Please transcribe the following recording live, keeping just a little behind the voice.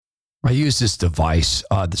I use this device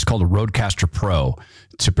that's called a Rodecaster Pro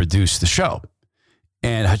to produce the show.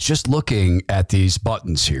 And I was just looking at these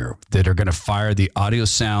buttons here that are going to fire the audio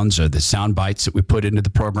sounds or the sound bites that we put into the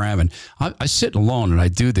program. And I sit alone and I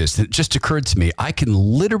do this. And it just occurred to me, I can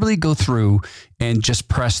literally go through and just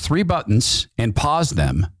press 3 buttons and pause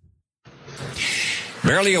them.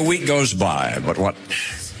 Barely a week goes by, but what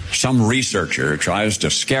some researcher tries to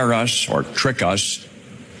scare us or trick us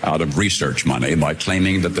out of research money by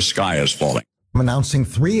claiming that the sky is falling. I'm announcing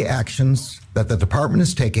 3 actions that the department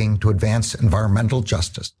is taking to advance environmental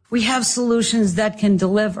justice. We have solutions that can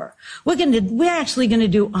deliver. We're actually going to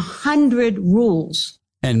do 100 rules.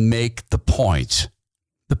 And make the point.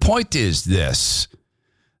 The point is this.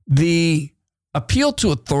 The appeal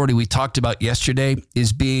to authority we talked about yesterday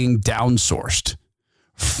is being downsourced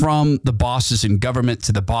from the bosses in government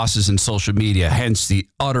to the bosses in social media, hence the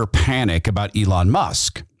utter panic about Elon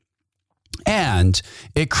Musk. And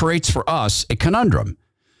it creates for us a conundrum.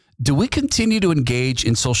 Do we continue to engage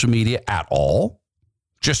in social media at all?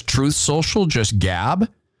 Just Truth Social, just Gab?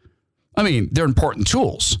 I mean, they're important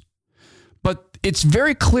tools. But it's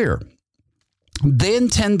very clear. They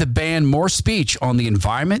intend to ban more speech on the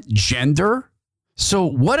environment, gender. So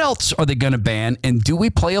what else are they going to ban? And do we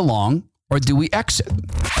play along or do we exit?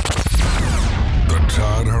 The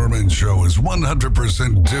Todd Herman Show is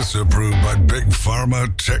 100% disapproved by big pharma,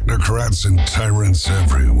 technocrats, and tyrants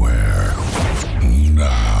everywhere.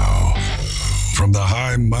 Now, from the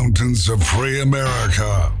high mountains of free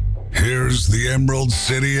America, here's the Emerald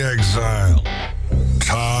City Exile,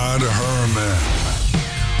 Todd Herman.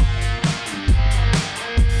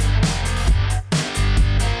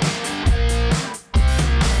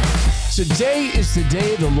 Today is the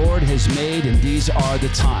day the Lord has made, and these are the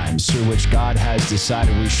times through which God has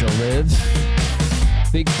decided we shall live.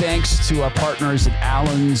 Big thanks to our partners at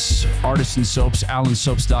Allen's Artisan Soaps,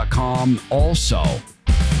 allensoaps.com. Also,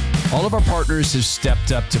 all of our partners have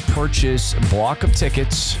stepped up to purchase a block of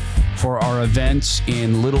tickets for our events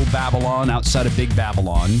in Little Babylon, outside of Big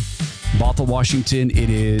Babylon, Bothell, Washington.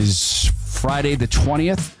 It is Friday the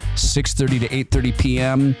 20th. 6:30 to 8:30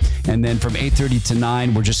 p.m. And then from 8:30 to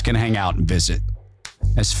 9, we're just going to hang out and visit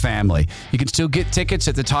as family. You can still get tickets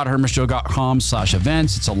at the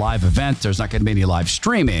ToddHermanShow.com/events. It's a live event. There's not going to be any live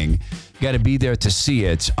streaming. You got to be there to see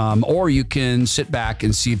it. Or you can sit back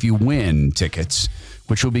and see if you win tickets,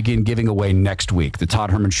 which we'll begin giving away next week. The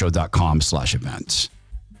ToddHermanShow.com/events.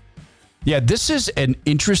 Yeah, this is an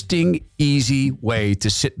interesting, easy way to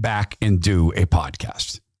sit back and do a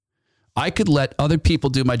podcast. I could let other people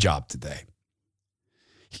do my job today.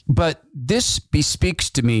 But this bespeaks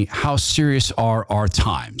to me how serious are our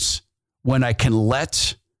times when I can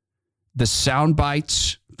let the sound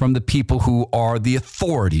bites from the people who are the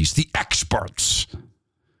authorities, the experts,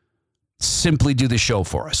 simply do the show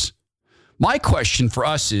for us. My question for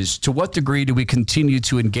us is, to what degree do we continue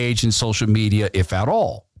to engage in social media, if at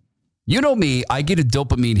all? You know me, I get a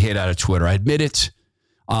dopamine hit out of Twitter. I admit it.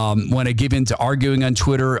 When I give in to arguing on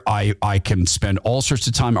Twitter, I can spend all sorts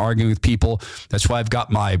of time arguing with people. That's why I've got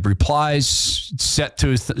my replies set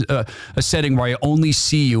to a setting where I only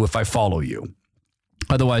see you if I follow you.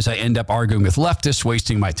 Otherwise, I end up arguing with leftists,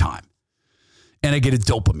 wasting my time. And I get a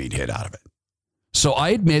dopamine hit out of it. So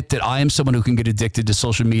I admit that I am someone who can get addicted to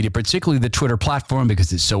social media, particularly the Twitter platform,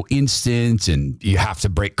 because it's so instant and you have to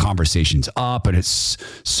break conversations up. And it's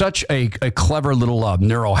such a clever little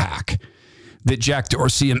neurohack that Jack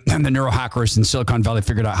Dorsey and the neurohackers in Silicon Valley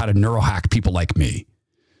figured out how to neurohack people like me.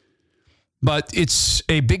 But it's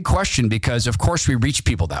a big question because, of course, we reach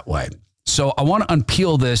people that way. So I want to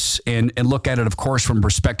unpeel this and look at it, of course, from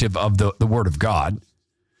perspective of the Word of God.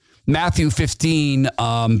 Matthew 15,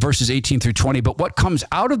 verses 18 through 20. But what comes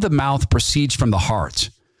out of the mouth proceeds from the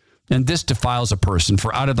heart, and this defiles a person.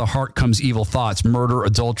 For out of the heart comes evil thoughts, murder,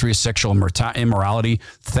 adultery, sexual immorality,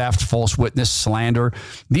 theft, false witness, slander.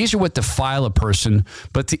 These are what defile a person.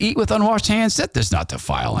 But to eat with unwashed hands, that does not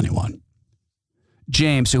defile anyone.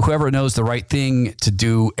 James, so whoever knows the right thing to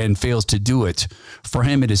do and fails to do it, for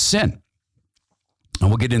him it is sin. And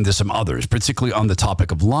we'll get into some others, particularly on the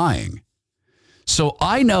topic of lying. So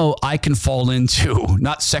I know I can fall into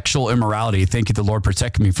not sexual immorality. Thank you, the Lord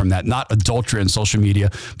protected me from that. Not adultery on social media,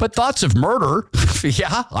 but thoughts of murder.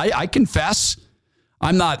 Yeah, I confess.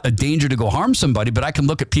 I'm not a danger to go harm somebody, but I can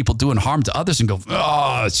look at people doing harm to others and go,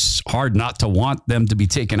 oh, it's hard not to want them to be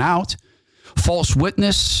taken out. False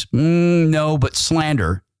witness? No, but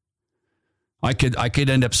slander. I could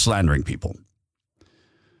end up slandering people.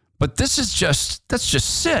 But that's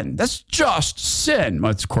just sin. That's just sin.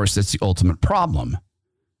 Well, of course, that's the ultimate problem.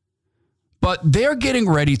 But they're getting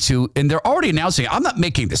ready to, and they're already announcing, I'm not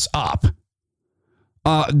making this up.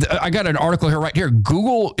 I got an article here right here.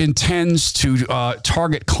 Google intends to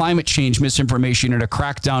target climate change misinformation in a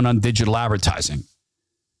crackdown on digital advertising.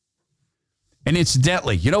 And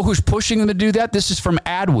incidentally, you know who's pushing them to do that? This is from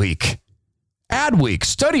Adweek. Adweek.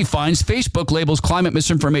 Study finds Facebook labels climate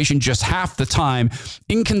misinformation just half the time.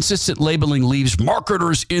 Inconsistent labeling leaves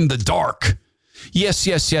marketers in the dark.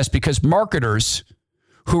 Yes, because marketers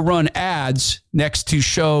who run ads next to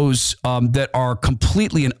shows that are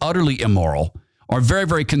completely and utterly immoral are very,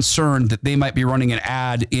 very concerned that they might be running an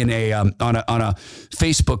ad in a on a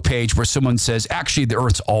Facebook page where someone says, actually, the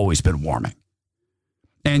Earth's always been warming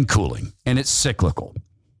and cooling, and it's cyclical.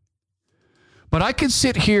 But I could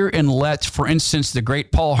sit here and let, for instance, the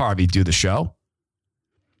great Paul Harvey do the show.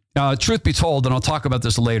 Truth be told, and I'll talk about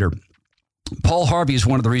this later, Paul Harvey is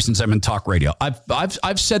one of the reasons I'm in talk radio.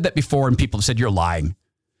 I've said that before, and people have said, you're lying.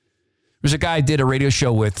 There's a guy I did a radio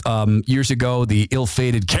show with years ago, the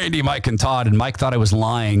ill-fated Candy Mike and Todd, and Mike thought I was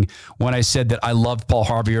lying when I said that I loved Paul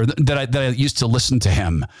Harvey or that I used to listen to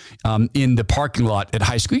him in the parking lot at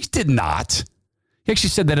high school. He did not. He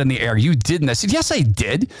actually said that in the air. You didn't. I said, yes, I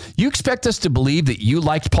did. You expect us to believe that you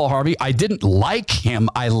liked Paul Harvey? I didn't like him.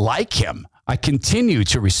 I like him. I continue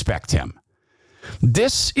to respect him.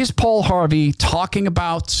 This is Paul Harvey talking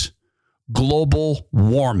about global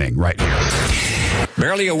warming right here.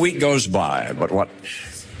 Barely a week goes by, but what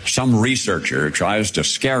some researcher tries to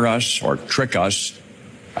scare us or trick us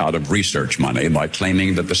out of research money by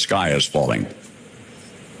claiming that the sky is falling.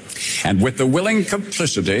 And with the willing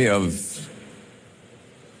complicity of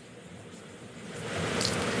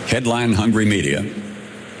headline-hungry media,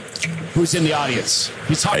 who's in the audience?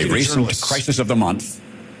 He's talking a recent crisis of the month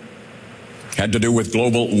had to do with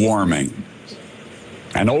global warming.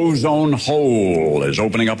 An ozone hole is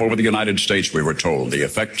opening up over the United States, we were told, the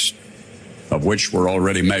effects of which were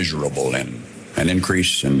already measurable in an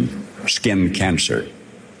increase in skin cancer.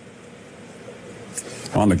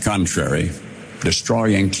 On the contrary,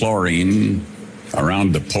 destroying chlorine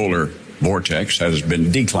around the polar vortex has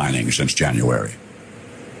been declining since January.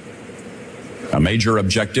 A major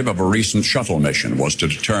objective of a recent shuttle mission was to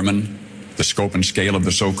determine the scope and scale of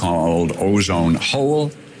the so-called ozone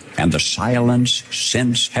hole, and the silence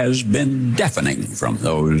since has been deafening from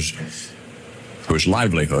those whose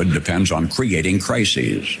livelihood depends on creating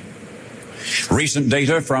crises. Recent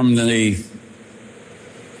data from the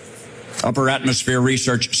Upper Atmosphere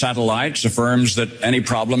Research Satellites affirms that any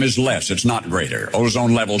problem is less, it's not greater.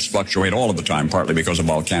 Ozone levels fluctuate all of the time, partly because of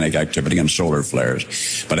volcanic activity and solar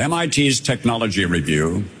flares. But MIT's Technology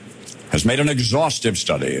Review has made an exhaustive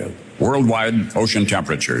study of worldwide ocean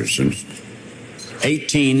temperatures since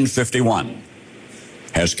 1851,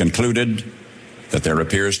 has concluded that there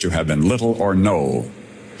appears to have been little or no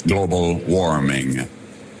global warming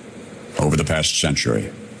over the past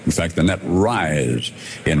century. In fact, the net rise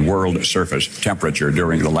in world surface temperature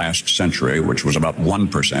during the last century, which was about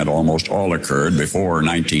 1%, almost all occurred before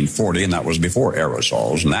 1940, and that was before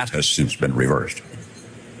aerosols, and that has since been reversed.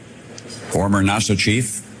 Former NASA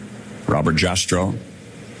chief Robert Jastrow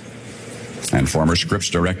and former Scripps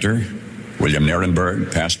director William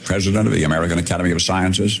Nierenberg, past president of the American Academy of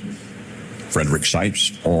Sciences, Frederick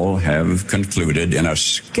Seitz, all have concluded in a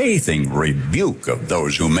scathing rebuke of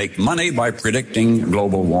those who make money by predicting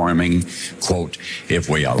global warming, quote, if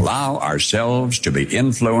we allow ourselves to be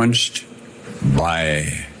influenced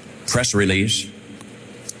by press release,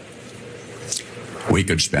 we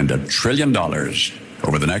could spend $1 trillion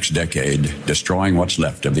over the next decade destroying what's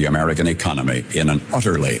left of the American economy in an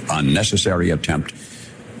utterly unnecessary attempt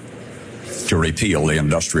to repeal the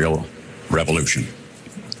Industrial Revolution.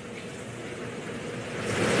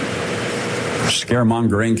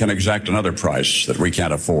 Scaremongering can exact another price that we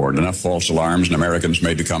can't afford. Enough false alarms and Americans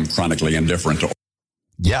may become chronically indifferent to...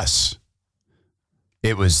 Yes.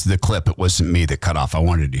 It was the clip. It wasn't me that cut off. I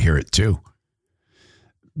wanted to hear it too.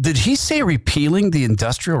 Did he say repealing the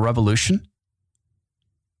Industrial Revolution?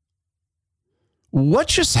 What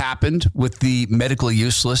just happened with the medically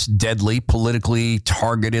useless, deadly, politically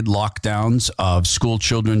targeted lockdowns of school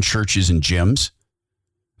children, churches, and gyms?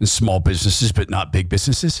 And small businesses, but not big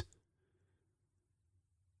businesses?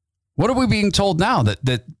 What are we being told now?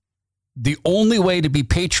 That the only way to be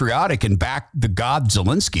patriotic and back the god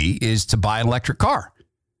Zelensky is to buy an electric car?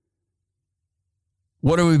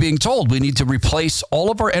 What are we being told? We need to replace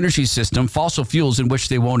all of our energy system, fossil fuels in which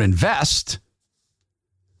they won't invest,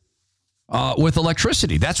 with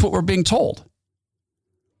electricity. That's what we're being told.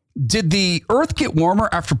 Did the earth get warmer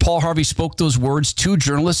after Paul Harvey spoke those words to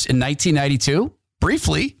journalists in 1992?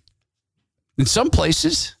 Briefly. In some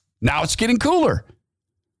places. Now it's getting cooler.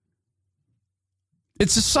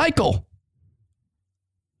 It's a cycle.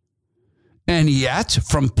 And yet,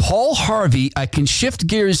 from Paul Harvey, I can shift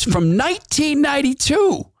gears from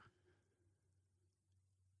 1992.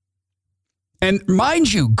 And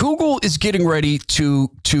mind you, Google is getting ready to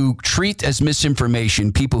treat as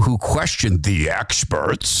misinformation people who question the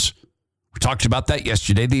experts. We talked about that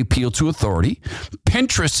yesterday, the appeal to authority.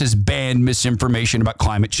 Pinterest has banned misinformation about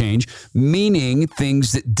climate change, meaning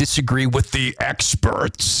things that disagree with the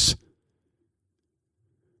experts.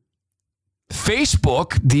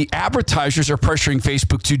 Facebook, the advertisers are pressuring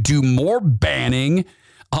Facebook to do more banning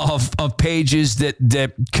of pages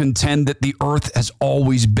that contend that the earth has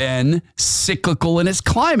always been cyclical in its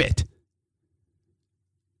climate.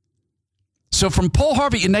 So from Paul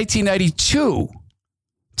Harvey in 1992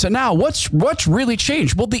 to now, what's really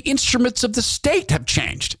changed? Well, the instruments of the state have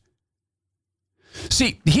changed.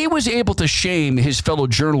 See, he was able to shame his fellow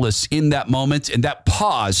journalists in that moment, and that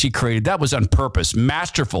pause he created, that was on purpose.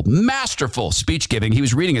 Masterful speech giving. He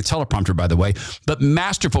was reading a teleprompter, by the way, but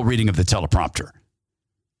masterful reading of the teleprompter.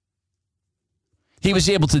 He was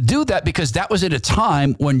able to do that because that was at a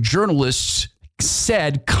time when journalists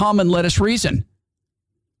said, come and let us reason.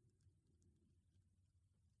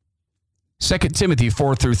 2 Timothy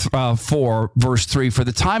 4 verse 3, for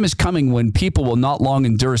the time is coming when people will not long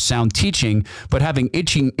endure sound teaching, but having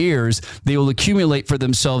itching ears, they will accumulate for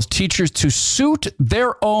themselves teachers to suit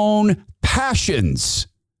their own passions.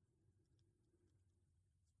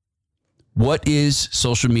 What is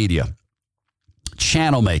social media?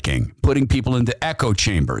 Channel making, putting people into echo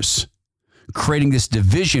chambers, creating this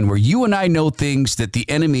division where you and I know things that the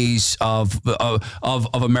enemies of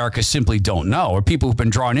America simply don't know, or people who've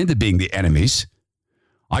been drawn into being the enemies.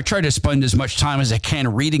 I try to spend as much time as I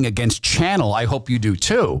can reading against channel. I hope you do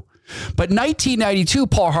too. But 1992,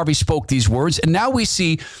 Paul Harvey spoke these words, and now we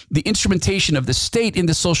see the instrumentation of the state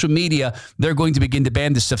into social media. They're going to begin to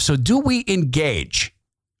ban this stuff. So do we engage?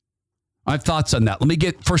 I have thoughts on that. Let me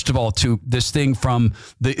get, first of all, to this thing from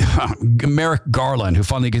the Merrick Garland, who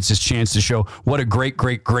finally gets his chance to show what a great,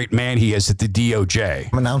 great, great man he is at the DOJ.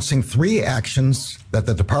 I'm announcing 3 actions that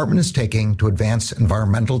the department is taking to advance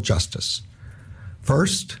environmental justice.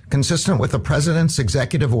 First, consistent with the president's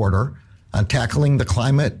executive order on tackling the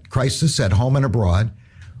climate crisis at home and abroad,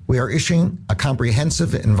 we are issuing a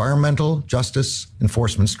comprehensive environmental justice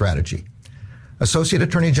enforcement strategy. Associate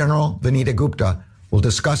Attorney General Vanita Gupta will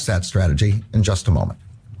discuss that strategy in just a moment.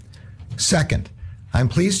 Second, I'm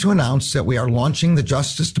pleased to announce that we are launching the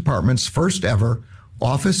Justice Department's first ever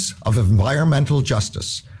Office of Environmental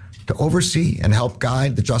Justice to oversee and help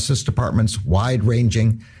guide the Justice Department's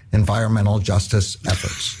wide-ranging environmental justice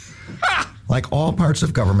efforts. Like all parts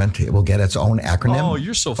of government, it will get its own acronym. Oh,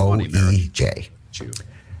 you're so funny, OEJ.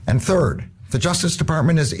 And third, the Justice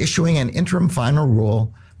Department is issuing an interim final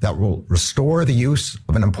rule that will restore the use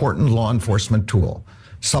of an important law enforcement tool,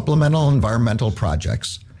 supplemental environmental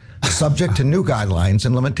projects, subject to new guidelines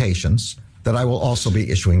and limitations that I will also be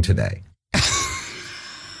issuing today.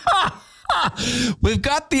 We've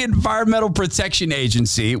got the Environmental Protection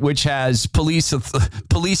Agency, which has police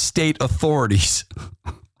state authorities.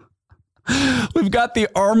 We've got the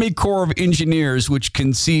Army Corps of Engineers, which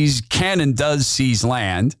can and does seize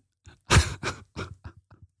land.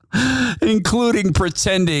 Including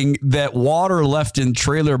pretending that water left in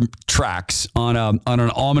trailer tracks on an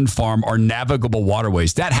almond farm are navigable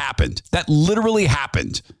waterways. That happened. That literally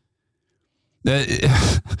happened.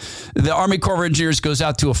 The Army Corps of Engineers goes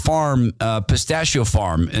out to a farm, pistachio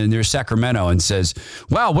farm near Sacramento, and says,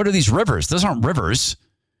 wow, what are these rivers? Those aren't rivers.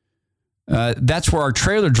 That's where our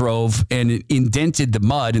trailer drove and it indented the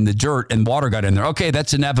mud and the dirt and water got in there. Okay,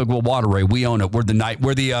 that's a navigable waterway. We own it. We're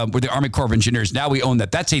the Army Corps of Engineers. Now we own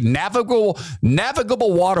that. That's a navigable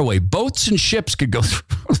waterway. Boats and ships could go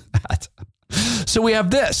through that. So we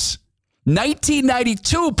have this.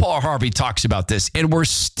 1992, Paul Harvey talks about this, and we're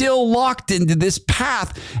still locked into this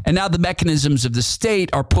path. And now the mechanisms of the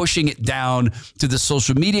state are pushing it down to the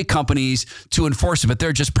social media companies to enforce it, but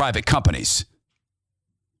they're just private companies.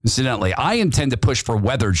 Incidentally, I intend to push for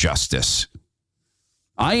weather justice.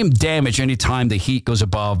 I am damaged anytime the heat goes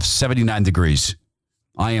above 79 degrees.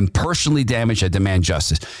 I am personally damaged. I demand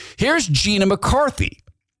justice. Here's Gina McCarthy.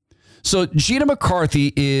 So Gina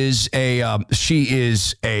McCarthy is she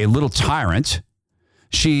is a little tyrant.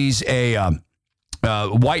 She's a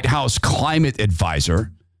White House climate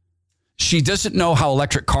advisor. She doesn't know how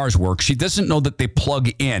electric cars work. She doesn't know that they plug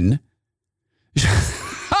in.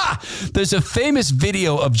 There's a famous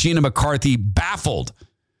video of Gina McCarthy baffled,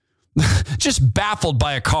 just baffled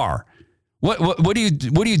by a car. What are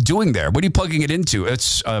you doing there? What are you plugging it into?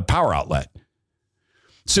 It's a power outlet.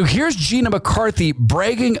 So here's Gina McCarthy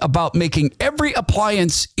bragging about making every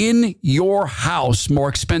appliance in your house more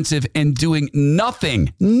expensive and doing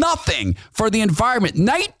nothing for the environment.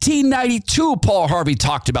 1992, Paul Harvey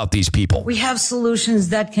talked about these people. We have solutions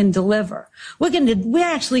that can deliver. We're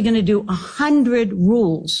actually going to do 100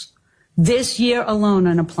 rules this year alone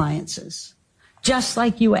on appliances, just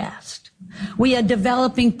like you asked. We are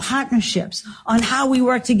developing partnerships on how we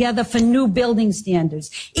work together for new building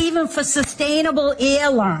standards, even for sustainable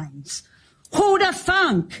airlines. Who'd have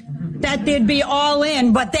thunk that they'd be all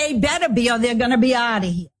in, but they better be or they're going to be out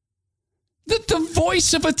of here. The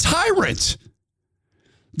voice of a tyrant.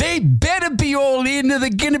 They better be all in or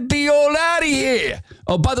they're going to be all out of here.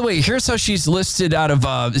 Oh, by the way, here's how she's listed out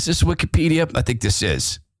of, is this Wikipedia? I think this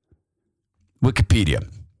is Wikipedia.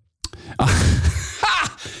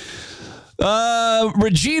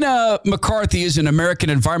 Regina McCarthy is an American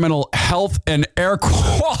environmental health and air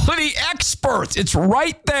quality expert. It's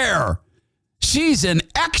right there. She's an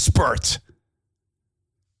expert.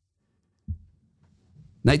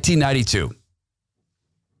 1992.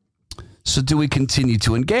 So do we continue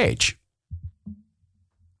to engage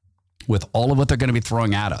with all of what they're going to be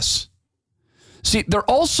throwing at us? See, they're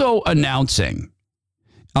also announcing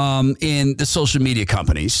in the social media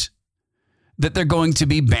companies that they're going to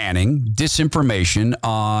be banning disinformation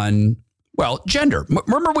on, well, gender.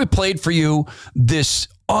 Remember we played for you this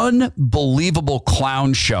unbelievable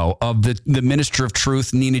clown show of the Minister of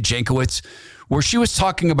Truth, Nina Jankowicz, where she was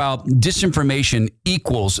talking about disinformation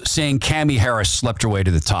equals saying Cammie Harris slept her way to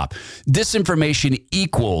the top. Disinformation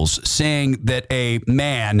equals saying that a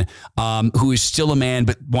man who is still a man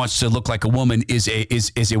but wants to look like a woman is a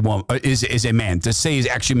man. To say he's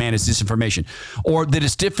actually a man is disinformation, or that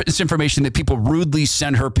it's disinformation that people rudely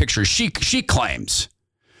send her pictures. She claims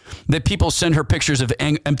that people send her pictures of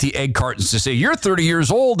empty egg cartons to say, you're 30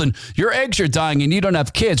 years old and your eggs are dying and you don't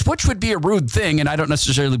have kids, which would be a rude thing. And I don't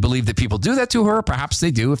necessarily believe that people do that to her. Perhaps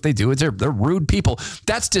they do. If they do, they're rude people.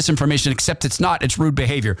 That's disinformation, except it's not. It's rude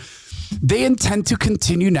behavior. They intend to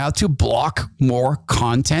continue now to block more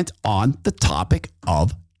content on the topic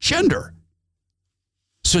of gender.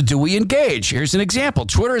 So do we engage? Here's an example.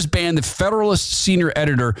 Twitter has banned the Federalist senior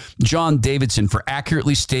editor, John Davidson, for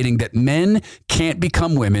accurately stating that men can't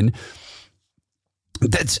become women.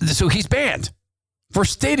 So he's banned for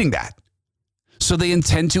stating that. So they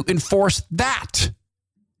intend to enforce that.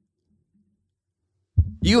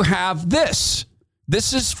 You have this.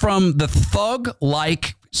 This is from the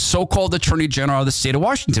thug-like so-called Attorney General of the state of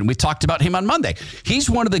Washington. We talked about him on Monday. He's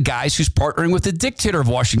one of the guys who's partnering with the dictator of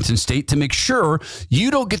Washington state to make sure you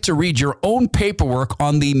don't get to read your own paperwork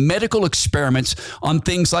on the medical experiments on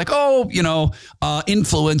things like,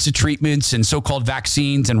 influenza treatments and so-called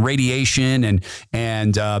vaccines and radiation and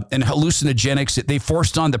hallucinogenics that they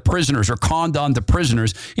forced on the prisoners or conned on the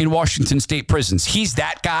prisoners in Washington state prisons. He's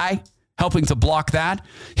that guy helping to block that.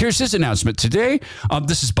 Here's his announcement today.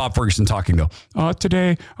 This is Bob Ferguson talking, though.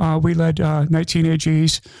 Today, we led 19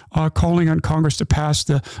 AGs calling on Congress to pass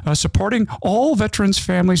the Supporting All Veterans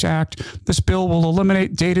Families Act. This bill will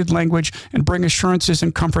eliminate dated language and bring assurances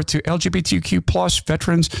and comfort to LGBTQ plus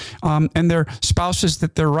veterans and their spouses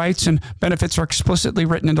that their rights and benefits are explicitly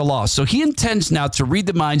written into law. So he intends now to read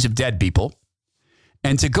the minds of dead people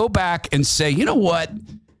and to go back and say, you know what?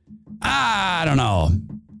 I don't know.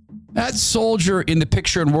 That soldier in the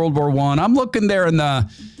picture in World War I, I'm looking there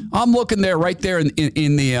right there in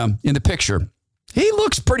the picture. He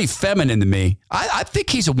looks pretty feminine to me. I think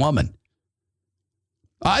he's a woman.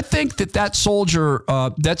 I think that soldier,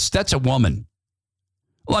 that's a woman.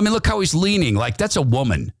 Well, I mean, look how he's leaning. Like, that's a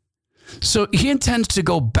woman. So he intends to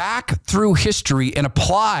go back through history and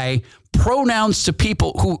apply pronouns to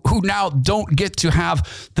people who now don't get to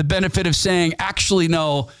have the benefit of saying, actually,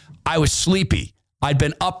 no, I was sleepy. I'd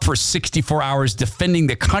been up for 64 hours defending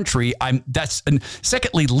the country. And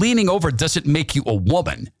secondly, leaning over doesn't make you a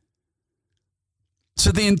woman.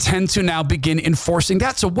 So they intend to now begin enforcing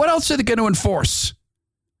that. So what else are they going to enforce?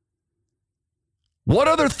 What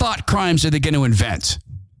other thought crimes are they going to invent?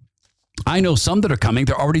 I know some that are coming.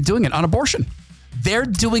 They're already doing it on abortion. They're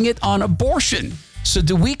doing it on abortion. So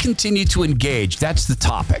do we continue to engage? That's the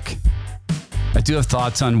topic. I do have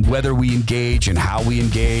thoughts on whether we engage and how we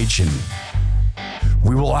engage, and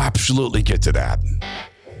we will absolutely get to that.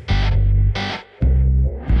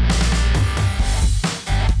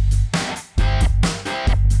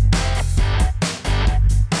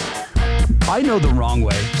 I know the wrong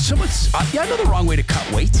way. I know the wrong way to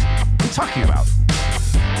cut weight. What are you talking about?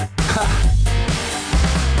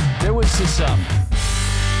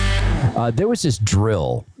 There was this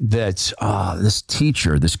drill that this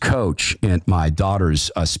teacher, this coach at my daughter's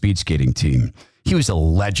speed skating team, He was a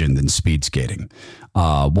legend in speed skating.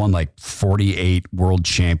 Won like 48 world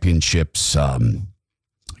championships.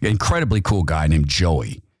 Incredibly cool guy named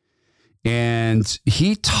Joey. And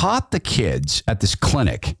he taught the kids at this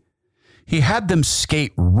clinic. He had them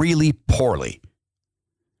skate really poorly.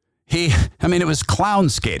 It was clown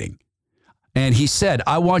skating. And he said,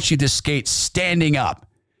 I want you to skate standing up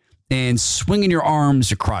and swinging your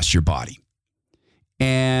arms across your body.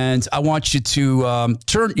 And I want you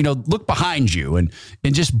to look behind you and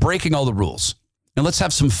just breaking all the rules. And let's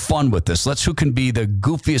have some fun with this. Who can be the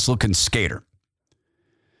goofiest looking skater.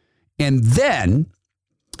 And then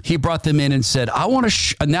he brought them in and said, I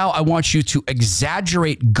want you to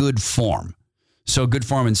exaggerate good form. So good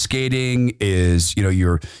form in skating is,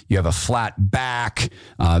 you have a flat back,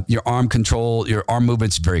 your arm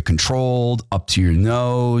movement's very controlled up to your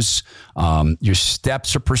nose. Your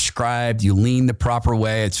steps are prescribed. You lean the proper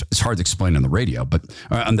way. It's hard to explain on the radio, but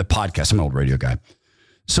on the podcast, I'm an old radio guy.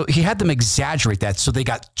 So he had them exaggerate that. So they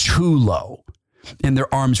got too low and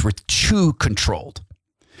their arms were too controlled.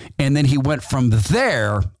 And then he went from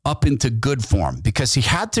there up into good form because he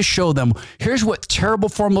had to show them, here's what terrible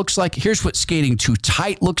form looks like. Here's what skating too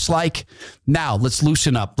tight looks like. Now let's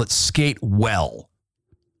loosen up. Let's skate well.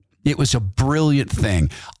 It was a brilliant thing.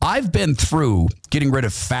 I've been through getting rid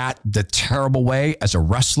of fat the terrible way as a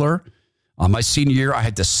wrestler. My senior year, I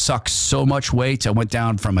had to suck so much weight. I went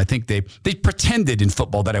down from, I think they pretended in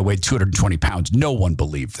football that I weighed 220 pounds. No one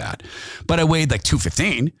believed that. But I weighed like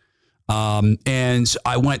 215. And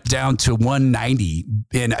I went down to 190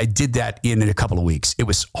 and I did that in a couple of weeks. It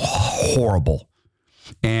was horrible.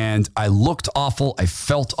 And I looked awful. I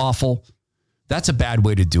felt awful. That's a bad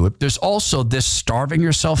way to do it. There's also this starving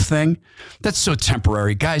yourself thing. That's so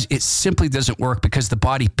temporary. Guys, it simply doesn't work because the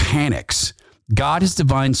body panics. God has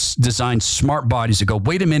designed smart bodies to go,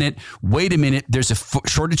 wait a minute. There's a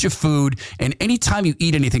shortage of food. And anytime you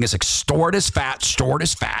eat anything, it's like stored as fat.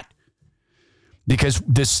 Because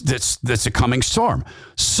that's a coming storm.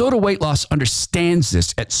 Soda Weight Loss understands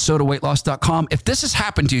this at sodaweightloss.com. If this has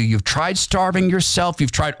happened to you, you've tried starving yourself,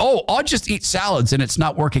 you've tried, I'll just eat salads and it's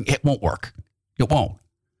not working. It won't work. It won't.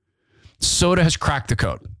 Soda has cracked the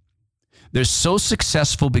code. They're so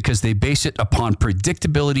successful because they base it upon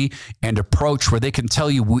predictability and approach where they can tell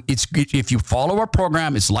you if you follow our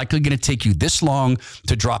program, it's likely going to take you this long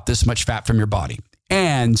to drop this much fat from your body.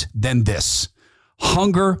 And then this.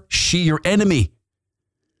 Hunger, your enemy.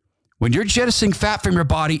 When you're jettisoning fat from your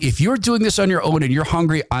body, if you're doing this on your own and you're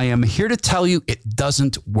hungry, I am here to tell you it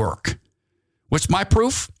doesn't work. What's my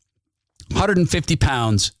proof? 150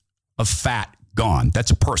 pounds of fat gone.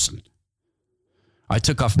 That's a person. I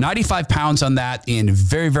took off 95 pounds on that in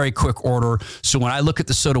very, very quick order. So when I look at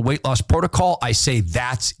the Soda Weight Loss protocol, I say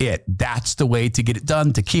that's it. That's the way to get it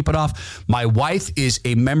done, to keep it off. My wife is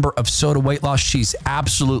a member of Soda Weight Loss. She's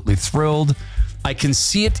absolutely thrilled. I can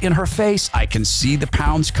see it in her face. I can see the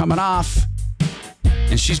pounds coming off.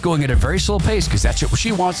 And she's going at a very slow pace because that's what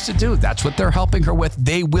she wants to do. That's what they're helping her with.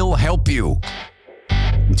 They will help you.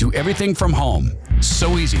 Do everything from home.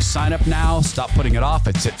 So easy. Sign up now. Stop putting it off.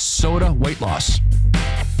 It's at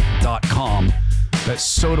sodaweightloss.com.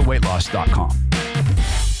 That's sodaweightloss.com.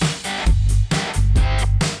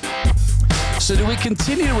 So do we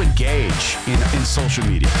continue to engage in social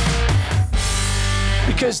media?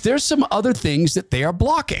 Because there's some other things that they are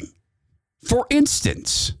blocking. For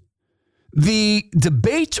instance, the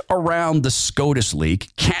debate around the SCOTUS leak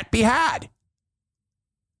can't be had.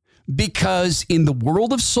 Because in the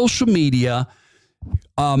world of social media,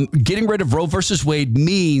 getting rid of Roe versus Wade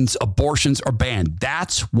means abortions are banned.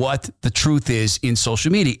 That's what the truth is in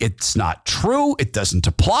social media. It's not true. It doesn't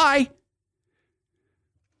apply.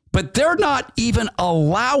 But they're not even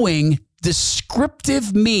allowing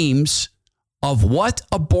descriptive memes of what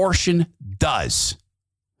abortion does.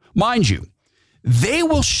 Mind you, they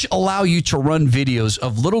will allow you to run videos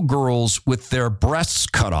of little girls with their breasts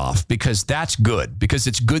cut off because that's good, because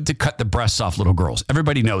it's good to cut the breasts off little girls.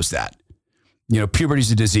 Everybody knows that.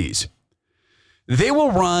 Puberty's a disease. They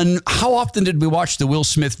will run, how often did we watch the Will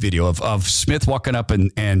Smith video of Smith walking up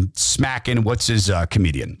and smacking, what's his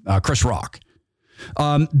comedian, Chris Rock?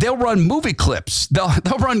 They'll run movie clips. They'll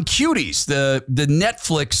run cuties, the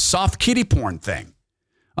Netflix soft kitty porn thing,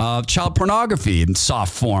 child pornography in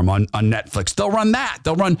soft form on Netflix. They'll run that.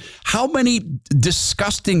 They'll run how many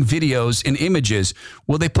disgusting videos and images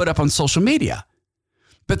will they put up on social media?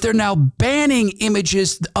 But they're now banning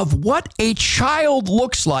images of what a child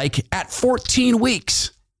looks like at 14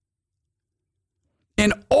 weeks.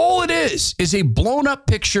 And all it is a blown up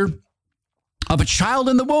picture of a child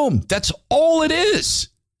in the womb. That's all it is.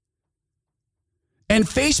 And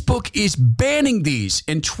Facebook is banning these,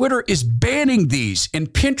 and Twitter is banning these, and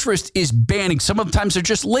Pinterest is banning. Sometimes they're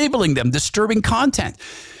just labeling them disturbing content.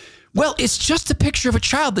 Well, it's just a picture of a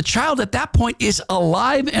child. The child at that point is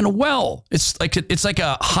alive and well. It's like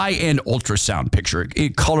a high-end ultrasound picture.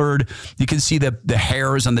 It colored. You can see the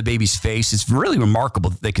hairs on the baby's face. It's really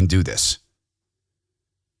remarkable that they can do this.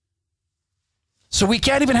 So we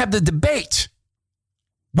can't even have the debate.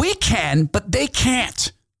 We can, but they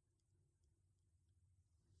can't.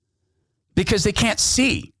 Because they can't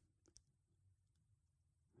see.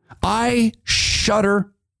 I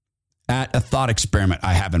shudder at a thought experiment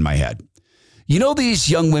I have in my head. You know these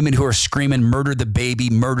young women who are screaming, murder the baby,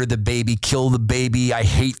 kill the baby, I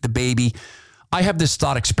hate the baby. I have this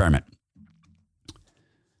thought experiment.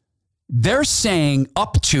 They're saying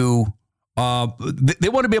up to, they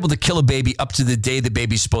want to be able to kill a baby up to the day the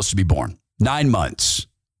baby's supposed to be born. 9 months.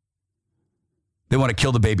 They want to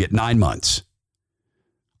kill the baby at 9 months.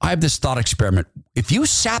 I have this thought experiment. If you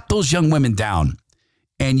sat those young women down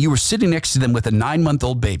and you were sitting next to them with a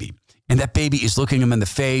 9-month-old baby, and that baby is looking them in the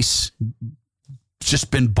face, just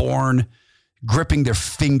been born, gripping their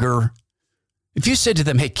finger. If you said to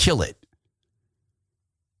them, hey, kill it,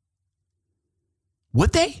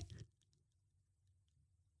 would they?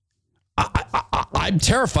 I'm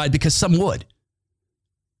terrified because some would.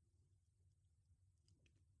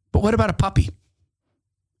 But what about a puppy?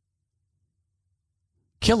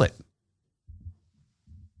 Kill it.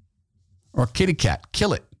 Or a kitty cat,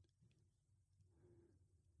 kill it.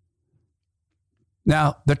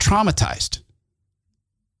 Now, they're traumatized.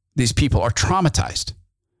 These people are traumatized.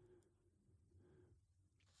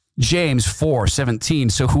 James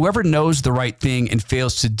 4:17. So whoever knows the right thing and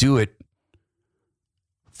fails to do it,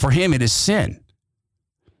 for him it is sin.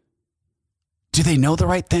 Do they know the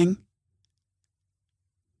right thing?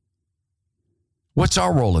 What's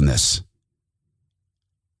our role in this?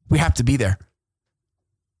 We have to be there.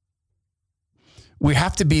 We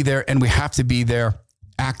have to be there, and we have to be there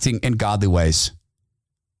acting in godly ways.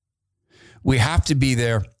 We have to be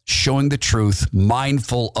there showing the truth,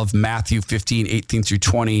 mindful of Matthew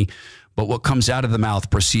 15:18-20. But what comes out of the mouth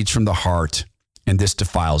proceeds from the heart, and this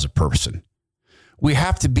defiles a person. We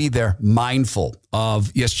have to be there mindful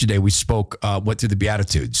of, yesterday we went through the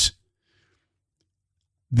Beatitudes.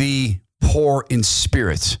 The poor in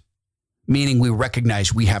spirit, meaning we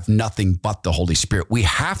recognize we have nothing but the Holy Spirit. We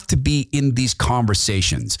have to be in these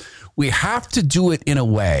conversations. We have to do it in a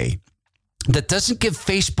way that doesn't give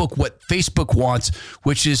Facebook what Facebook wants,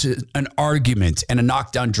 which is an argument and a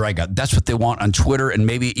knockdown, drag out. That's what they want on Twitter, and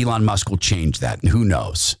maybe Elon Musk will change that, and who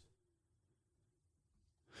knows.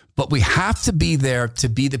 But we have to be there to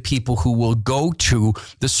be the people who will go to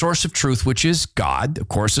the source of truth, which is God, of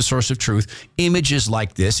course, the source of truth, images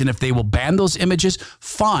like this. And if they will ban those images,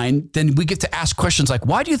 fine. Then we get to ask questions like,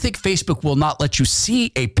 why do you think Facebook will not let you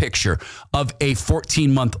see a picture of a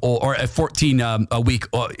 14-month-old or a 14-week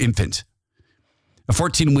infant? A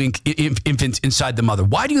 14-week infant inside the mother.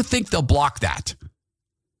 Why do you think they'll block that?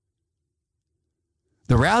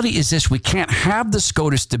 The reality is this: we can't have the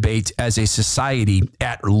SCOTUS debate as a society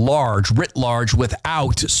at large, writ large,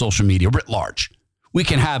 without social media, writ large. We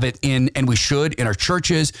can have it and we should, in our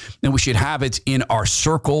churches, and we should have it in our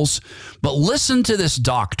circles. But listen to this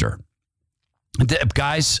doctor.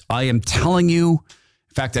 Guys, I am telling you,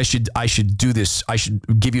 in fact, I should do this. I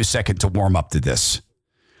should give you a second to warm up to this.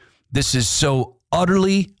 This is so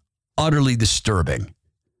utterly, utterly disturbing.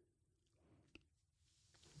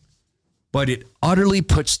 But it utterly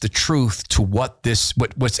puts the truth to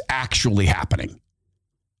what's actually happening.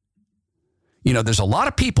 You know, there's a lot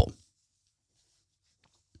of people.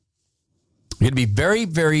 You have to be very,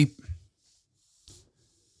 very.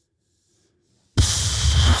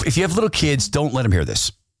 If you have little kids, don't let them hear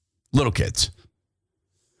this. Little kids.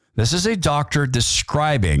 This is a doctor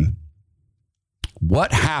describing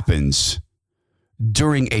what happens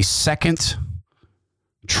during a second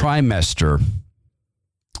trimester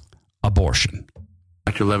abortion.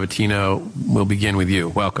 Dr. Levatino, we'll begin with you.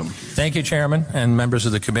 Welcome. Thank you, Chairman and members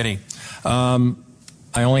of the committee. I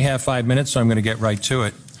only have 5 minutes, so I'm going to get right to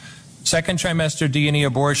it. Second trimester D&E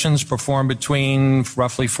abortions performed between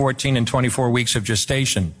roughly 14 and 24 weeks of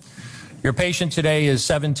gestation. Your patient today is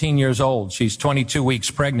 17 years old. She's 22 weeks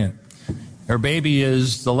pregnant. Her baby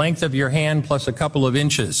is the length of your hand plus a couple of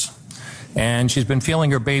inches. And she's been feeling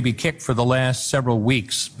her baby kick for the last several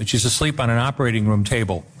weeks, but she's asleep on an operating room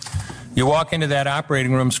table. You walk into that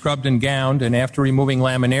operating room scrubbed and gowned, and after removing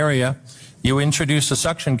laminaria, you introduce a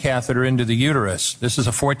suction catheter into the uterus. This is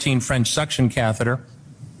a 14 French suction catheter.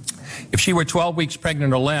 If she were 12 weeks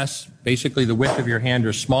pregnant or less, basically the width of your hand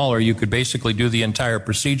or smaller, you could basically do the entire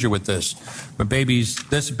procedure with this. But babies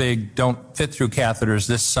this big don't fit through catheters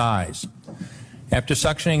this size. After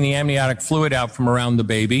suctioning the amniotic fluid out from around the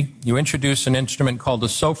baby, you introduce an instrument called a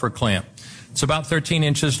Sofer clamp. It's about 13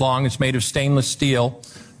 inches long. It's made of stainless steel.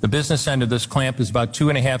 The business end of this clamp is about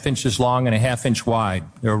 2.5 inches long and 1/2 inch wide.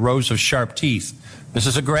 There are rows of sharp teeth. This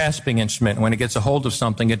is a grasping instrument. When it gets a hold of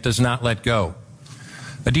something, it does not let go.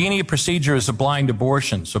 A Denia procedure is a blind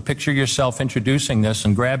abortion, so picture yourself introducing this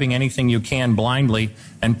and grabbing anything you can blindly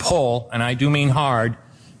and pull, and I do mean hard,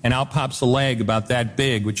 and out pops a leg about that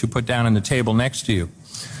big, which you put down on the table next to you.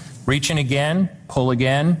 Reach in again, pull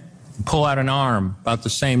out an arm about the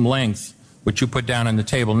same length, which you put down on the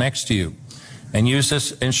table next to you. And use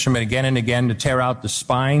this instrument again and again to tear out the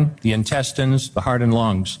spine, the intestines, the heart and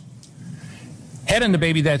lungs. Head on the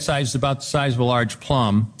baby that size is about the size of a large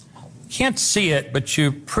plum. Can't see it, but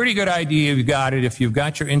you've pretty good idea you've got it if you've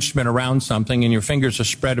got your instrument around something and your fingers are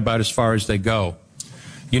spread about as far as they go.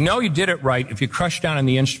 You know you did it right if you crush down on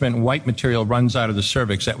the instrument and white material runs out of the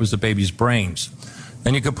cervix. That was the baby's brains.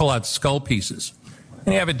 Then you could pull out skull pieces.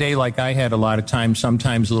 And you have a day like I had a lot of times.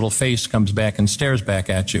 Sometimes the little face comes back and stares back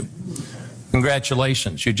at you.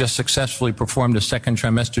 Congratulations. You just successfully performed a second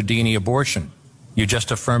trimester Denia abortion. You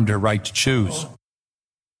just affirmed her right to choose.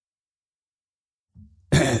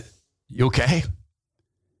 You okay?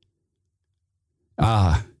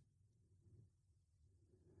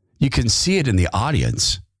 You can see it in the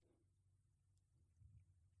audience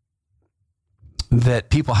that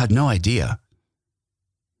people had no idea.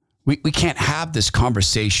 We can't have this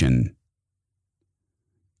conversation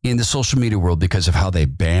in the social media world because of how they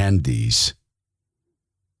banned these.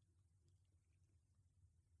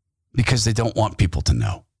 Because they don't want people to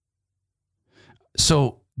know.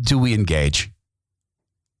 So do we engage?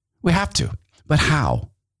 We have to. But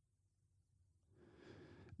how?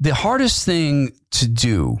 The hardest thing to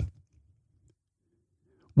do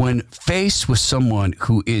when faced with someone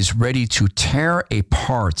who is ready to tear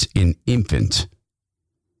apart an infant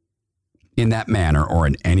in that manner or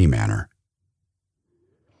in any manner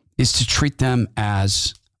is to treat them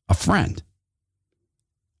as a friend.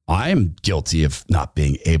 I am guilty of not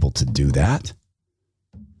being able to do that.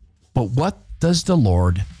 But what does the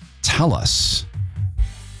Lord tell us?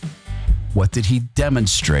 What did he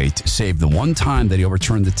demonstrate, save the one time that he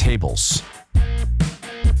overturned the tables?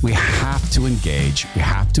 We have to engage. We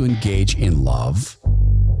have to engage in love.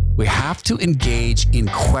 We have to engage in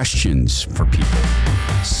questions for people,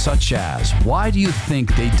 such as, why do you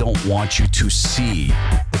think they don't want you to see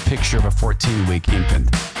the picture of a 14-week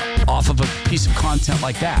infant off of a piece of content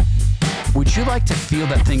like that? Would you like to feel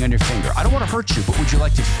that thing on your finger? I don't want to hurt you, but would you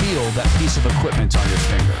like to feel that piece of equipment on your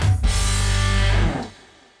finger?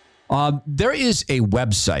 There is a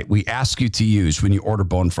website we ask you to use when you order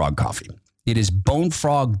Bone Frog coffee. It is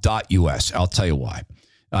bonefrog.us. I'll tell you why.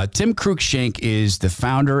 Tim Cruikshank is the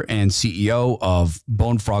founder and CEO of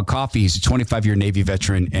Bone Frog Coffee. He's a 25-year Navy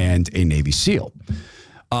veteran and a Navy SEAL.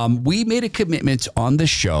 We made a commitment on this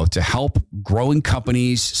show to help growing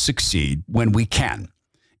companies succeed when we can.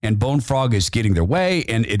 And Bone Frog is getting their way,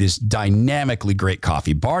 and it is dynamically great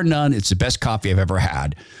coffee. Bar none, it's the best coffee I've ever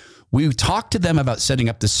had. We talked to them about setting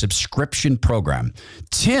up the subscription program.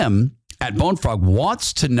 Tim at Bone Frog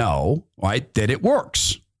wants to know, right, that it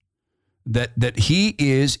works. That he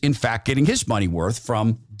is, in fact, getting his money worth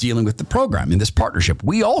from dealing with the program in this partnership.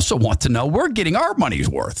 We also want to know we're getting our money's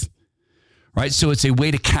worth, right? So it's a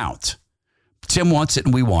way to count. Tim wants it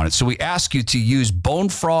and we want it. So we ask you to use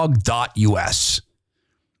bonefrog.us,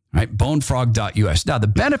 right? Bonefrog.us. Now, the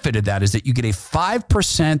benefit of that is that you get a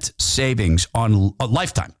 5% savings on a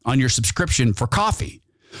lifetime on your subscription for coffee.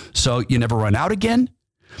 So you never run out again.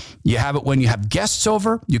 You have it when you have guests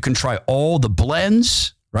over. You can try all the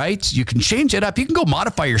blends, right? You can change it up. You can go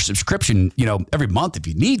modify your subscription, every month if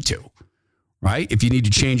you need to, right? If you need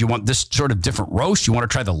to change, you want this sort of different roast. You want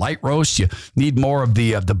to try the light roast. You need more of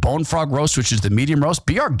the Bone Frog roast, which is the medium roast.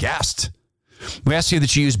 Be our guest. We ask you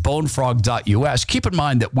that you use bonefrog.us. Keep in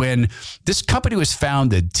mind that when this company was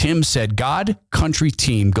founded, Tim said, God, country,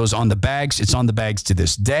 team goes on the bags. It's on the bags to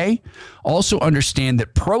this day. Also understand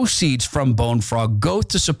that proceeds from Bone Frog go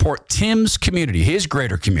to support Tim's community, his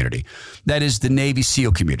greater community. That is the Navy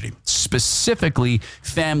SEAL community, specifically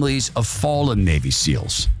families of fallen Navy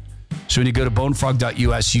SEALs. So when you go to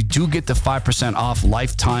bonefrog.us, you do get the 5% off,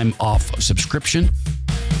 lifetime off of subscription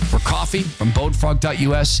for coffee from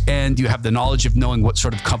bonefrog.us, and you have the knowledge of knowing what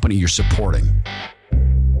sort of company you're supporting.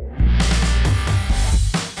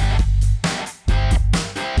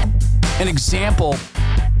 An example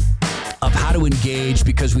of how got to engage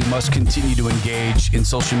because we must continue to engage in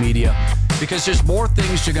social media because there's more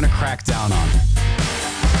things you're going to crack down on.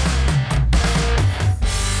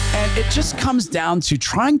 And it just comes down to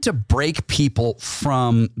trying to break people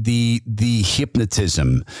from the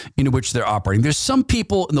hypnotism in which they're operating. There's some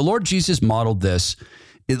people, and the Lord Jesus modeled this.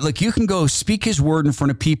 Like you can go speak his word in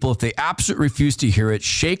front of people. If they absolutely refuse to hear it,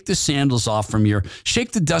 shake the sandals off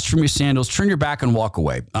shake the dust from your sandals, turn your back and walk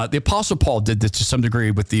away. The Apostle Paul did this to some degree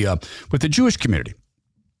with the Jewish community.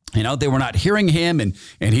 You know, they were not hearing him, and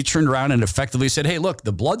he turned around and effectively said, "Hey, look,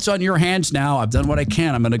 the blood's on your hands now. I've done what I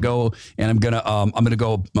can. I'm going to go and I'm going to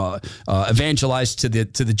go evangelize to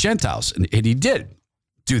the Gentiles," and he did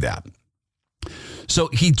do that. So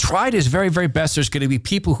he tried his very, very best. There's going to be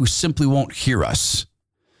people who simply won't hear us.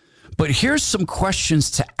 But here's some questions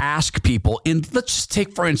to ask people. And let's just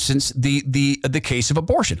take, for instance, the case of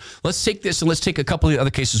abortion. Let's take this and let's take a couple of the other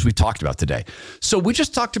cases we talked about today. So we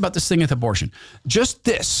just talked about this thing with abortion. Just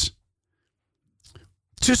this.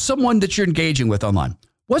 To someone that you're engaging with online.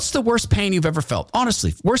 What's the worst pain you've ever felt?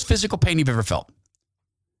 Honestly, worst physical pain you've ever felt?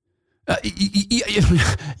 When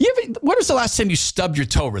was the last time you stubbed your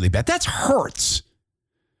toe really bad? That hurts.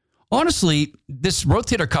 Honestly, this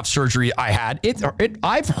rotator cuff surgery I had,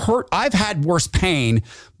 I've had worse pain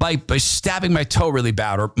by stabbing my toe really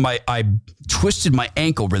bad, or I twisted my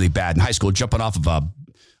ankle really bad in high school, jumping off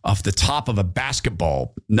the top of a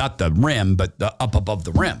basketball, not the rim, but up above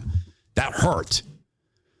the rim. That hurt.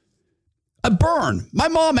 A burn. My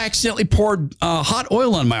mom accidentally poured hot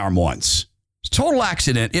oil on my arm once. Total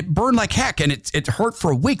accident. It burned like heck, and it hurt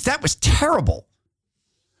for a week. That was terrible.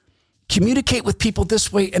 Communicate with people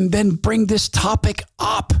this way and then bring this topic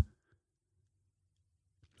up.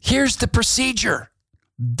 Here's the procedure.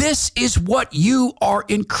 This is what you are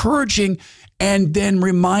encouraging, and then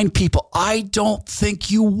remind people, I don't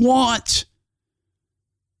think you want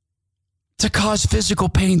to cause physical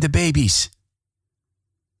pain to babies.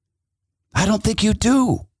 I don't think you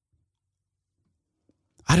do.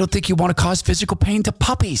 I don't think you want to cause physical pain to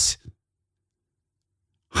puppies.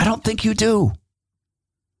 I don't think you do.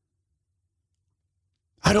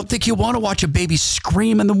 I don't think you want to watch a baby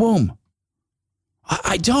scream in the womb.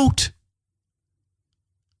 I don't.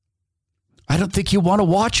 I don't think you want to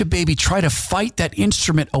watch a baby try to fight that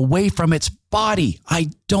instrument away from its body.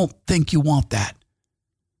 I don't think you want that.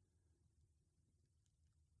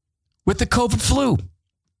 With the COVID flu,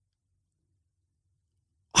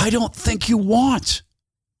 I don't think you want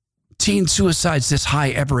teen suicides this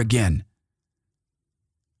high ever again.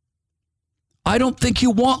 I don't think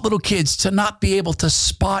you want little kids to not be able to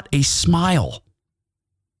spot a smile.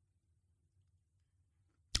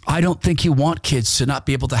 I don't think you want kids to not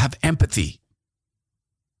be able to have empathy.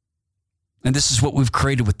 And this is what we've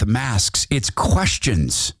created with the masks. It's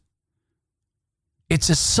questions. It's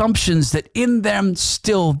assumptions that in them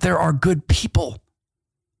still there are good people.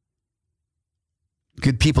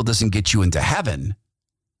 Good people doesn't get you into heaven.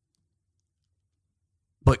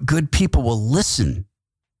 But good people will listen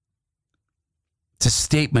to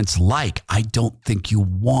statements like, I don't think you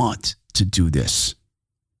want to do this.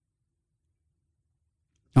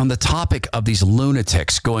 On the topic of these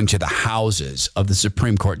lunatics going to the houses of the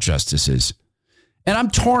Supreme Court justices, and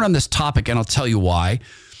I'm torn on this topic, and I'll tell you why.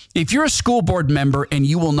 If you're a school board member and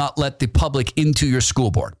you will not let the public into your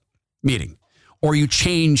school board meeting, or you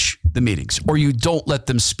change the meetings, or you don't let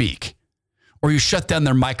them speak, or you shut down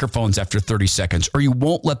their microphones after 30 seconds, or you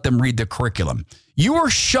won't let them read the curriculum, you are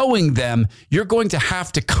showing them you're going to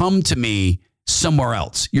have to come to me somewhere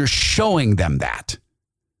else. You're showing them that.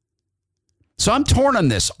 So I'm torn on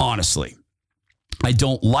this, honestly. I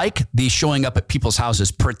don't like the showing up at people's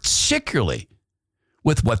houses, particularly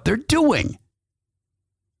with what they're doing.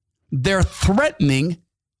 They're threatening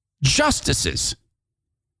justices.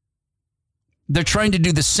 They're trying to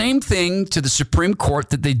do the same thing to the Supreme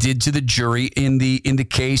Court that they did to the jury in the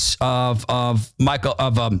case of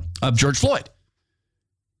George Floyd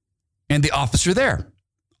and the officer there.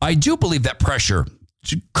 I do believe that pressure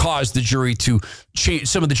caused the jury to change,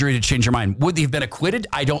 some of the jury to change their mind. Would they have been acquitted?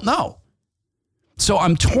 I don't know. So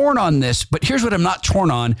I'm torn on this, but here's what I'm not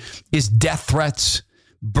torn on is death threats,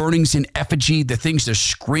 burnings in effigy, the things they're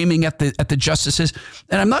screaming at the justices.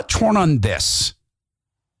 And I'm not torn on this.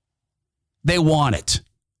 They want it.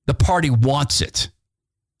 The party wants it.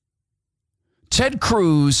 Ted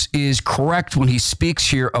Cruz is correct when he speaks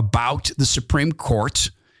here about the Supreme Court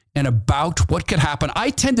and about what could happen. I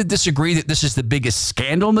tend to disagree that this is the biggest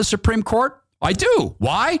scandal in the Supreme Court. I do.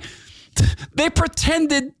 Why? They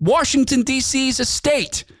pretended Washington, D.C. is a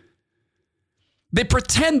state. They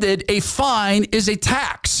pretended a fine is a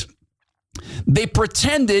tax. They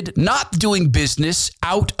pretended not doing business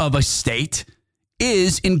out of a state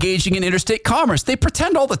is engaging in interstate commerce. They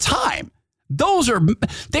pretend all the time.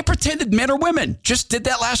 They pretended men or women. Just did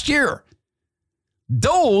that last year.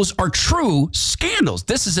 Those are true scandals.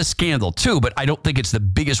 This is a scandal too, but I don't think it's the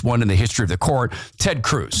biggest one in the history of the court. Ted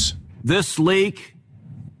Cruz. This leak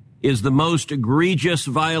is the most egregious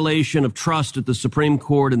violation of trust at the Supreme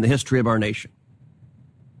Court in the history of our nation.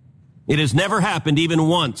 It has never happened even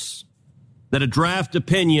once that a draft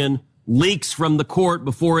opinion leaks from the court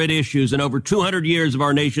before it issues in over 200 years of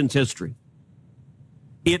our nation's history.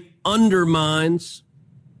 It undermines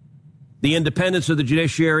the independence of the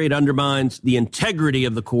judiciary, it undermines the integrity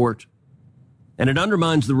of the court, and it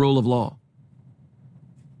undermines the rule of law.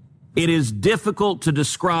 It is difficult to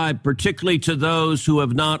describe, particularly to those who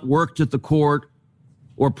have not worked at the court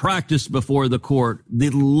or practiced before the court, the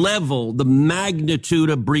level, the magnitude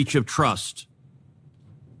of breach of trust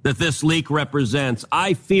that this leak represents.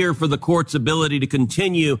 I fear for the court's ability to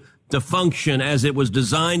continue to function as it was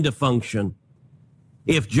designed to function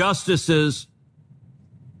if justices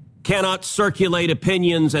cannot circulate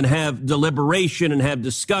opinions and have deliberation and have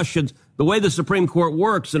discussions. The way the Supreme Court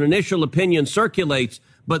works, an initial opinion circulates,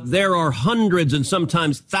 but there are hundreds and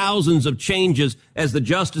sometimes thousands of changes as the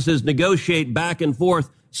justices negotiate back and forth,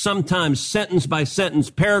 sometimes sentence by sentence,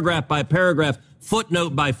 paragraph by paragraph,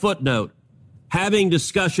 footnote by footnote, having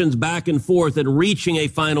discussions back and forth and reaching a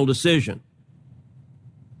final decision.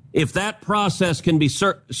 If that process can be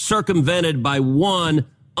circumvented by one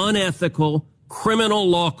unethical criminal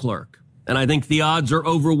law clerk, and I think the odds are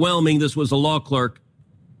overwhelming this was a law clerk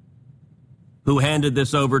who handed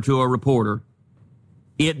this over to a reporter,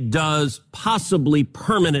 it does possibly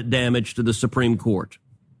permanent damage to the Supreme Court.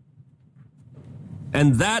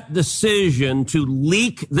 And that decision to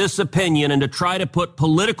leak this opinion and to try to put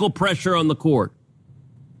political pressure on the court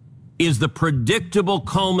is the predictable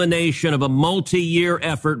culmination of a multi-year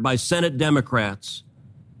effort by Senate Democrats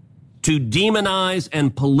to demonize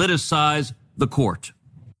and politicize the court.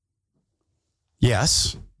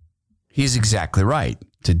 Yes, he's exactly right.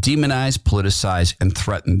 To demonize, politicize, and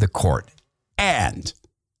threaten the court. And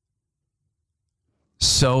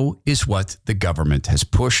so is what the government has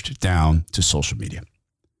pushed down to social media.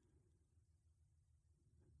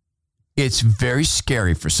 It's very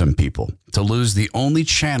scary for some people to lose the only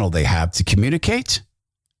channel they have to communicate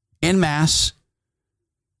en masse,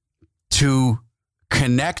 to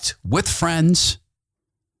connect with friends,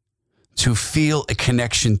 to feel a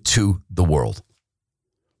connection to the world.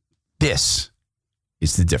 This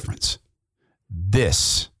is the difference.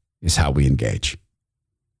 This is how we engage.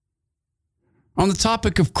 On the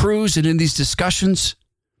topic of Cruz and in these discussions,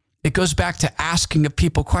 it goes back to asking of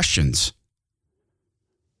people questions.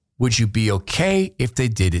 Would you be okay if they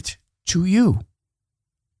did it to you?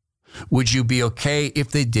 Would you be okay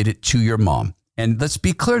if they did it to your mom? And let's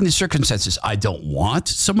be clear in these circumstances. I don't want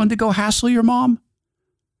someone to go hassle your mom.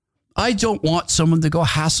 I don't want someone to go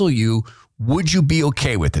hassle you. Would you be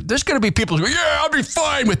okay with it? There's going to be people who go, yeah, I'll be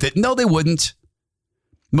fine with it. No, they wouldn't.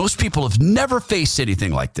 Most people have never faced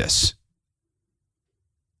anything like this.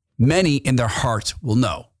 Many in their heart will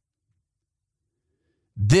know.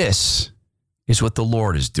 This is what the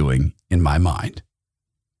Lord is doing in my mind.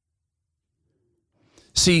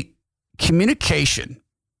 See, communication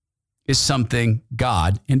is something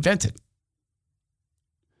God invented.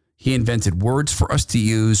 He invented words for us to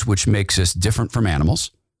use, which makes us different from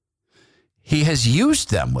animals. He has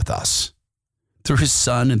used them with us through his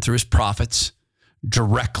son and through his prophets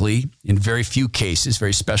directly in very few cases,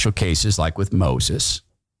 very special cases like with Moses.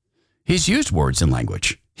 He's used words and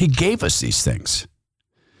language. He gave us these things.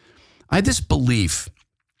 I have this belief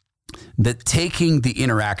that taking the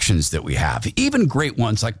interactions that we have, even great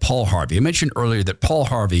ones like Paul Harvey, I mentioned earlier that Paul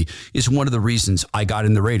Harvey is one of the reasons I got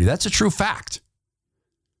in the radio. That's a true fact.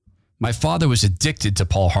 My father was addicted to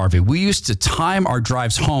Paul Harvey. We used to time our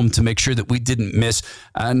drives home to make sure that we didn't miss.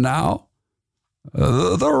 And now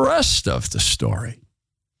the rest of the story.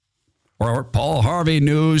 Or Paul Harvey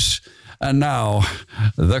news. And now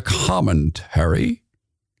the commentary.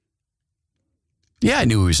 Yeah, I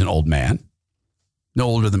knew he was an old man. No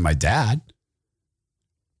older than my dad.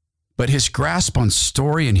 But his grasp on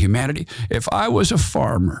story and humanity. If I was a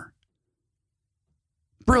farmer.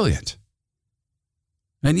 Brilliant.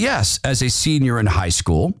 And yes, as a senior in high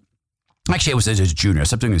school, actually I was as a junior, I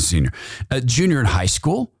stopped doing as a senior. A junior in high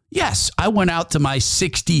school, yes, I went out to my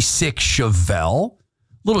 66 Chevelle, a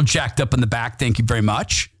little jacked up in the back, thank you very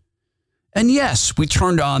much. And yes, we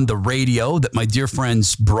turned on the radio that my dear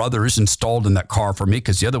friend's brothers installed in that car for me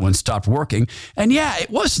because the other one stopped working. And yeah, it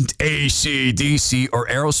wasn't AC/DC or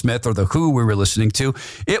Aerosmith or The Who we were listening to.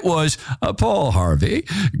 It was Paul Harvey.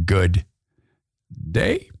 Good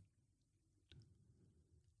day.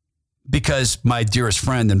 Because my dearest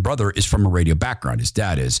friend and brother is from a radio background. His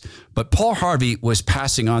dad is. But Paul Harvey was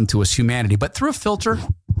passing on to us humanity, but through a filter,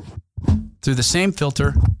 through the same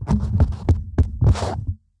filter,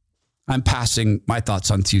 I'm passing my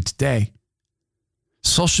thoughts on to you today.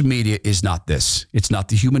 Social media is not this. It's not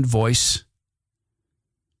the human voice.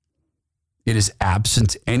 It is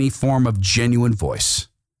absent any form of genuine voice.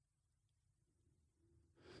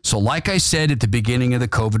 So like I said at the beginning of the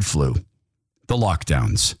COVID flu, the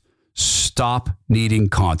lockdowns, stop needing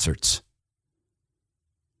concerts.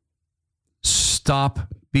 Stop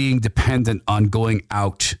being dependent on going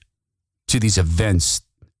out to these events,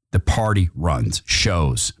 the party runs,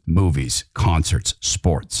 shows, movies, concerts,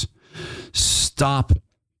 sports. Stop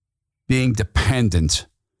being dependent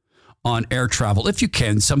on air travel. If you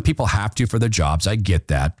can, some people have to for their jobs. I get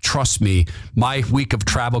that. Trust me, my week of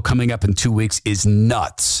travel coming up in 2 weeks is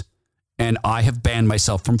nuts. And I have banned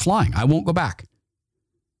myself from flying. I won't go back.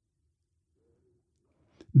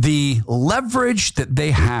 The leverage that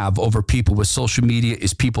they have over people with social media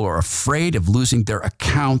is people are afraid of losing their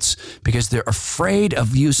accounts because they're afraid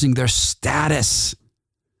of using their status.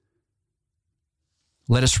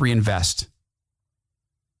 Let us reinvest.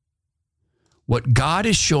 What God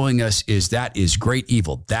is showing us is that is great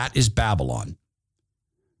evil. That is Babylon.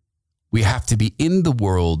 We have to be in the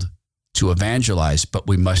world to evangelize, but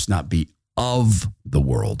we must not be of the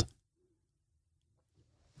world.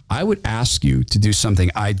 I would ask you to do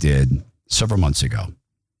something I did several months ago.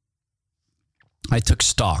 I took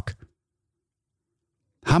stock.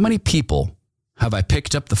 How many people have I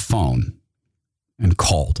picked up the phone and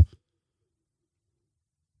called?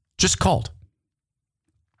 Just called.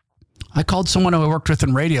 I called someone I worked with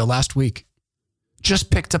in radio last week.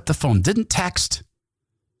 Just picked up the phone. Didn't text.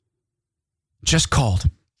 Just called.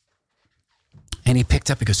 And he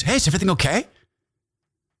picked up. He goes, "Hey, is everything okay?"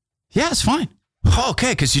 "Yeah, it's fine." "Oh,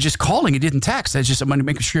 okay, because you're just calling. You didn't text. I want to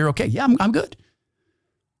make sure you're okay." "Yeah, I'm good.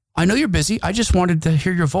 I know you're busy. I just wanted to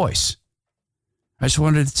hear your voice. I just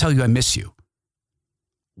wanted to tell you I miss you."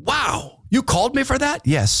 "Wow, you called me for that?"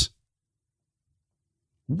 "Yes."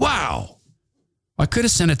 "Wow. I could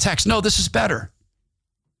have sent a text." "No, this is better."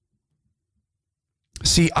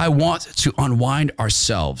 See, I want to unwind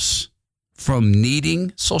ourselves from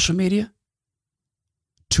needing social media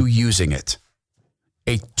to using it.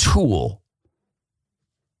 A tool,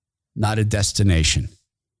 not a destination.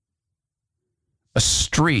 A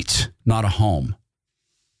street, not a home.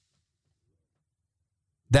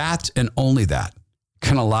 That and only that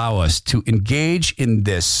can allow us to engage in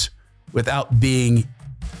this without being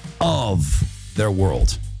of their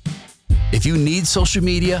world. If you need social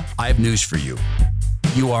media, I have news for you.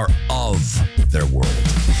 You are of their world.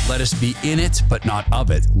 Let us be in it, but not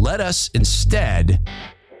of it. Let us instead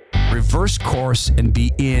reverse course and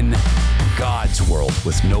be in God's world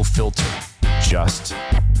with no filter, just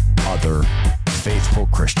other faithful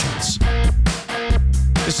Christians.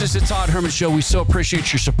 This is the Todd Herman Show. We so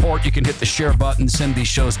appreciate your support. You can hit the share button, send these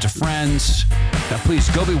shows to friends. Now, please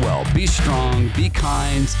go be well, be strong, be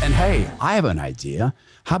kind. And hey, I have an idea.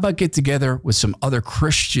 How about get together with some other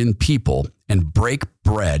Christian people and break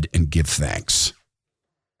bread and give thanks?